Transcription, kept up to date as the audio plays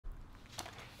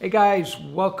Hey guys,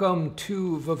 welcome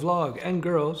to the vlog and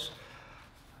girls.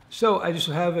 So I just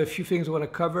have a few things I want to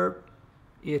cover.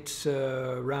 It's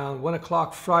around 1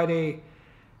 o'clock Friday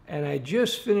and I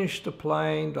just finished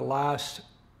applying the last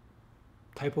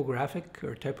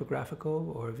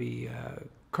typographical or the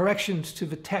corrections to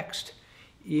the text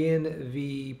in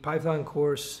the Python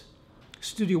course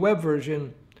Studio Web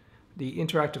version, the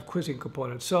interactive quizzing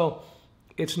component. So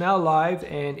it's now live,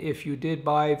 and if you did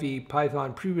buy the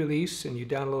Python pre-release and you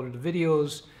downloaded the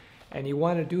videos and you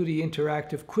want to do the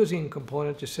interactive quizzing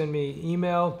component, just send me an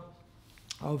email.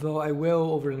 Although I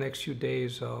will, over the next few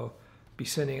days, I'll be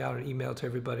sending out an email to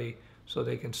everybody so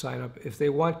they can sign up if they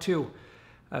want to.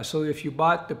 So if you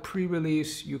bought the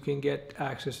pre-release, you can get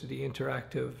access to the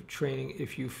interactive training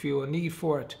if you feel a need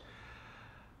for it.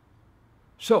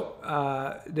 So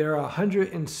there are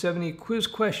 170 quiz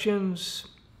questions.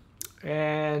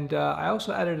 And I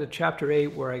also added a chapter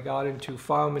 8 where I got into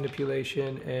file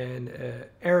manipulation and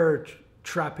error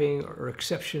trapping or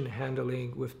exception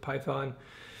handling with Python,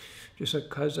 just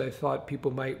because I thought people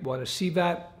might want to see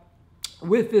that.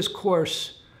 With this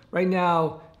course, right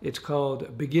now it's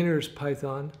called Beginner's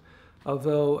Python,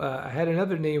 although I had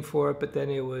another name for it, but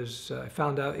then it was, I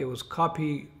found out it was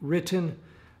copywritten.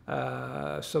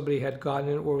 Somebody had gotten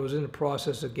it or was in the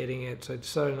process of getting it, so I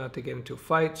decided not to get into a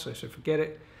fight, so I said forget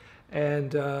it.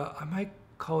 And I might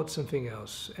call it something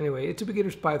else. Anyway, it's a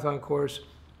beginner's Python course.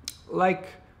 Like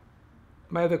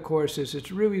my other courses, it's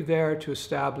really there to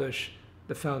establish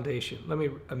the foundation. Let me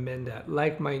amend that.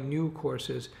 Like my new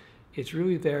courses, it's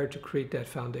really there to create that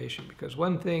foundation. Because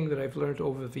one thing that I've learned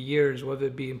over the years, whether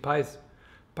it be in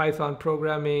Python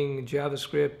programming,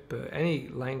 JavaScript, any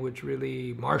language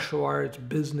really, martial arts,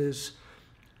 business,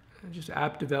 just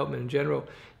app development in general,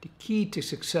 the key to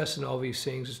success in all these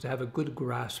things is to have a good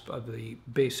grasp of the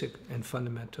basic and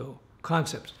fundamental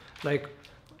concepts. Like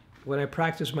when I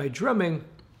practice my drumming,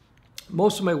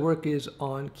 most of my work is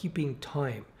on keeping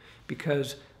time,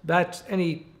 because that's,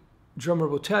 any drummer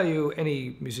will tell you,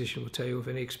 any musician will tell you with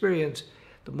any experience,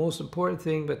 the most important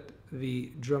thing that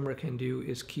the drummer can do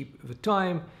is keep the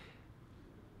time.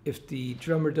 If the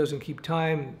drummer doesn't keep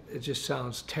time, it just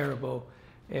sounds terrible.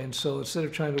 And so instead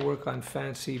of trying to work on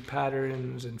fancy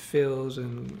patterns and fills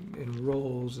and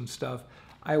rolls and stuff,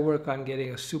 I work on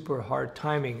getting a super hard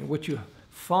timing. And what you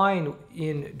find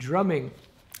in drumming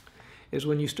is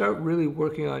when you start really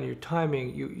working on your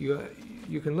timing,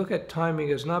 you can look at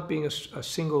timing as not being a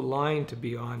single line to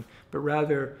be on, but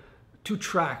rather two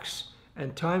tracks.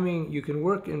 And timing, you can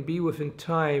work and be within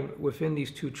time within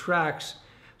these two tracks.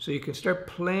 So you can start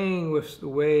playing with the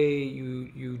way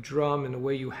you drum and the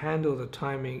way you handle the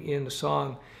timing in the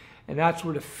song. And that's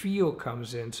where the feel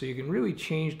comes in. So you can really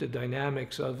change the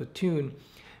dynamics of the tune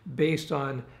based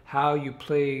on how you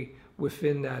play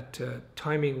within that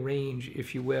timing range,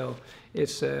 if you will.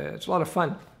 It's a lot of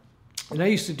fun. And I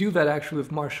used to do that actually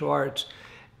with martial arts.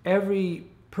 Every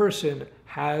person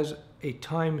has a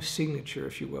time signature,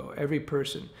 if you will, every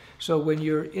person. So when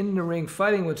you're in the ring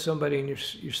fighting with somebody and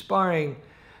you're sparring,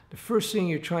 the first thing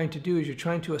you're trying to do is you're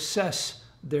trying to assess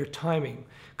their timing,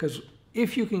 because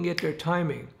if you can get their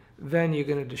timing, then you're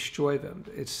going to destroy them.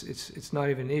 It's not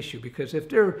even an issue, because if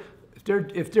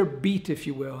they're beat, if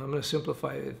you will, I'm going to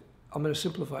simplify it. I'm going to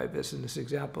simplify this in this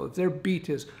example. If their beat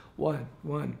is 1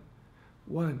 1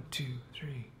 1 2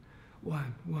 3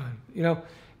 1 1, you know,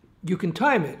 you can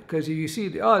time it, because you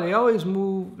see, oh, they always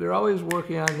move, they're always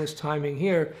working on this timing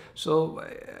here. So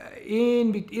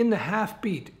in the half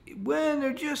beat, when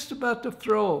they're just about to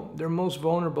throw, they're most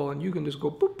vulnerable, and you can just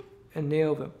go boop and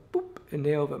nail them, boop and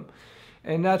nail them.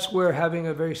 And that's where having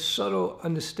a very subtle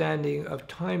understanding of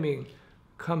timing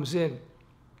comes in,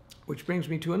 which brings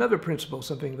me to another principle,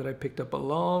 something that I picked up a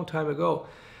long time ago.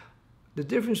 The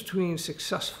difference between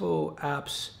successful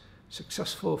apps,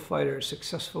 successful fighters,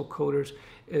 successful coders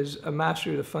is a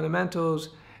mastery of the fundamentals,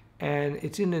 and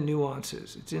it's in the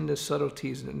nuances. It's in the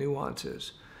subtleties and the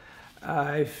nuances.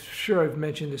 I'm sure I've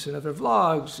mentioned this in other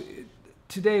vlogs.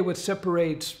 Today, what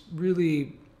separates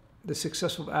really the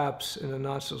successful apps and the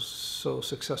not so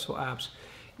successful apps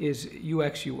is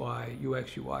UX UI.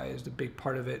 UX UI is the big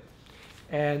part of it.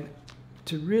 And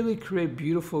to really create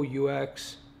beautiful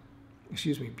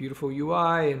beautiful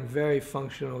UI and very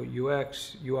functional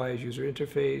UX, UI is user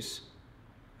interface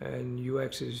and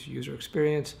UX is user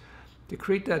experience. To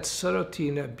create that subtlety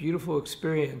and that beautiful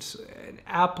experience, and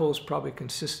Apple's probably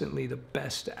consistently the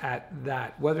best at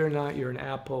that. Whether or not you're an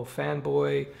Apple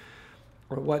fanboy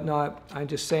or whatnot, I'm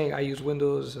just saying, I use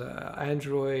Windows,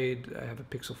 Android, I have a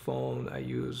Pixel phone, I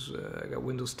got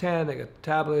Windows 10, I got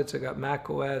tablets, I got Mac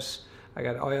OS, I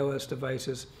got iOS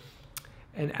devices.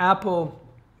 And Apple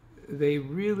they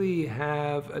really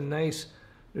have a nice,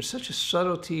 there's such a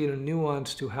subtlety and a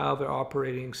nuance to how their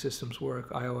operating systems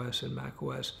work, iOS and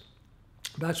macOS.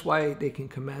 That's why they can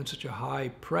command such a high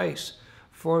price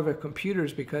for their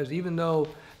computers, because even though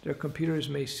their computers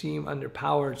may seem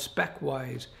underpowered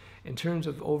spec-wise, in terms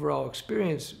of overall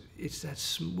experience, it's that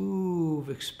smooth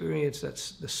experience,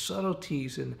 that's the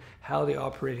subtleties in how the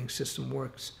operating system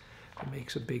works that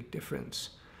makes a big difference.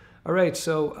 All right,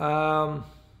 so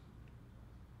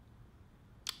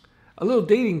a little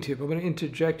dating tip. I'm going to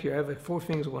interject here. I have like 4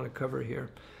 things I want to cover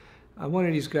here. One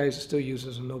of these guys still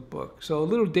uses a notebook. So a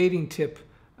little dating tip.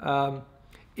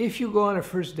 If you go on a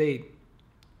first date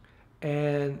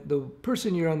and the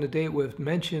person you're on the date with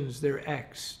mentions their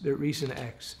ex, their recent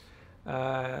ex,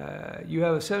 you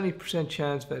have a 70%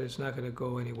 chance that it's not going to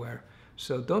go anywhere.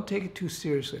 So don't take it too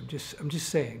seriously. I'm just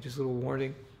saying, just a little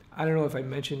warning. I don't know if I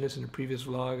mentioned this in a previous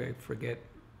vlog. I forget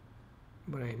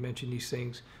when I mention these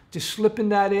things. Just slipping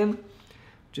that in.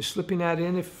 Just slipping that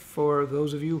in. If for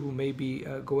those of you who may be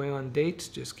going on dates,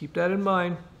 just keep that in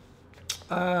mind.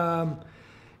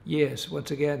 Yes,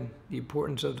 once again, the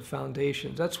importance of the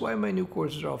foundations. That's why my new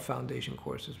courses are all foundation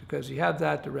courses, because you have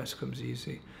that, the rest comes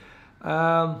easy.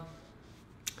 And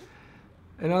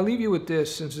I'll leave you with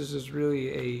this, since this is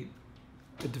really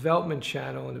a development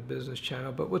channel and a business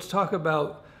channel. But let's talk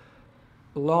about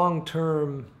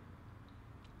long-term,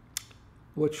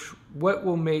 what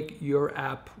will make your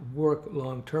app work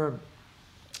long-term.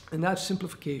 And that's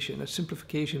simplification. That's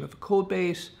simplification of the code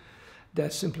base.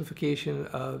 That's simplification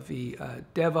of the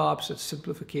DevOps. That's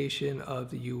simplification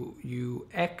of the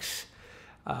UX.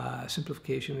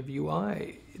 Simplification of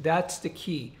UI. That's the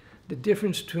key. The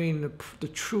difference between the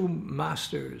true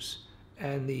masters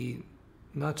and the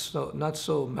not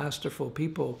so masterful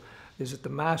people is that the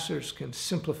masters can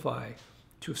simplify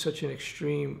to such an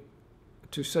extreme,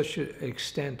 to such an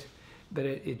extent that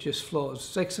it just flows.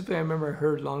 It's like something I remember I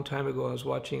heard a long time ago. I was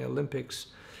watching Olympics,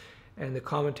 and the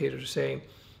commentators were saying,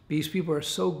 these people are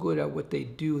so good at what they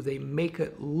do, they make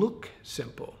it look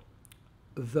simple,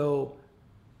 though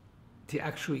to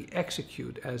actually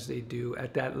execute as they do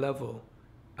at that level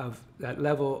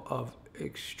of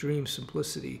extreme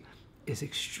simplicity is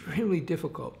extremely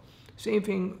difficult. Same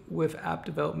thing with app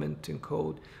development and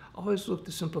code. Always look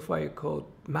to simplify your code.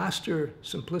 Master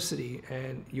simplicity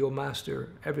and you'll master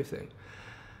everything.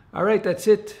 All right, that's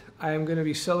it. I am going to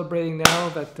be celebrating now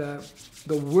that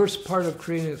the worst part of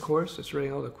creating a course, that's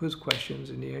writing all the quiz questions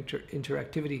and the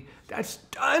interactivity, that's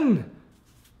done.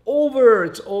 Over.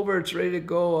 It's over. It's ready to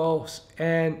go.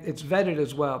 And it's vetted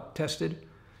as well, tested.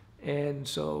 And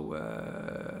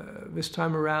so this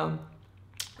time around,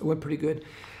 it went pretty good.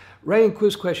 Writing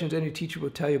quiz questions, any teacher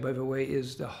will tell you, by the way,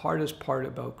 is the hardest part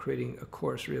about creating a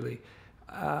course, really.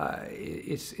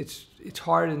 It's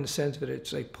hard in the sense that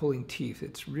it's like pulling teeth.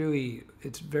 It's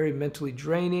very mentally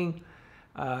draining.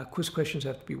 Quiz questions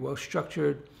have to be well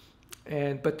structured,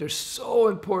 but they're so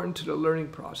important to the learning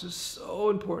process, so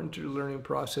important to the learning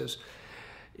process.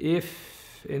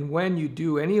 If and when you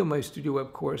do any of my Studio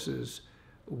Web courses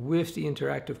with the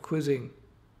interactive quizzing,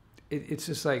 it's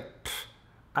just like,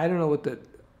 I don't know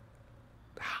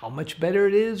how much better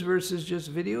it is versus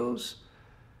just videos,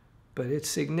 but it's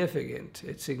significant.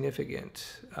 It's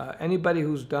significant. Anybody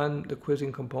who's done the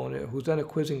quizzing component, who's done a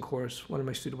quizzing course, one of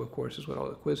my Studio Web courses with all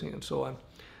the quizzing and so on,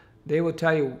 they will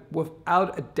tell you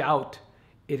without a doubt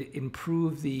it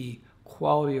improved the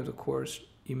quality of the course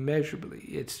immeasurably.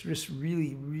 It's just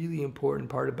really, really important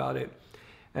part about it.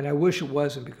 And I wish it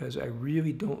wasn't, because I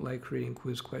really don't like creating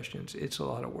quiz questions. It's a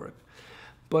lot of work.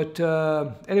 But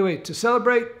anyway, to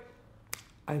celebrate,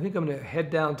 I think I'm going to head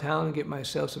downtown and get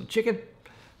myself some chicken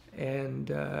and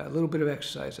a little bit of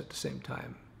exercise at the same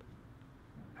time.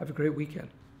 Have a great weekend.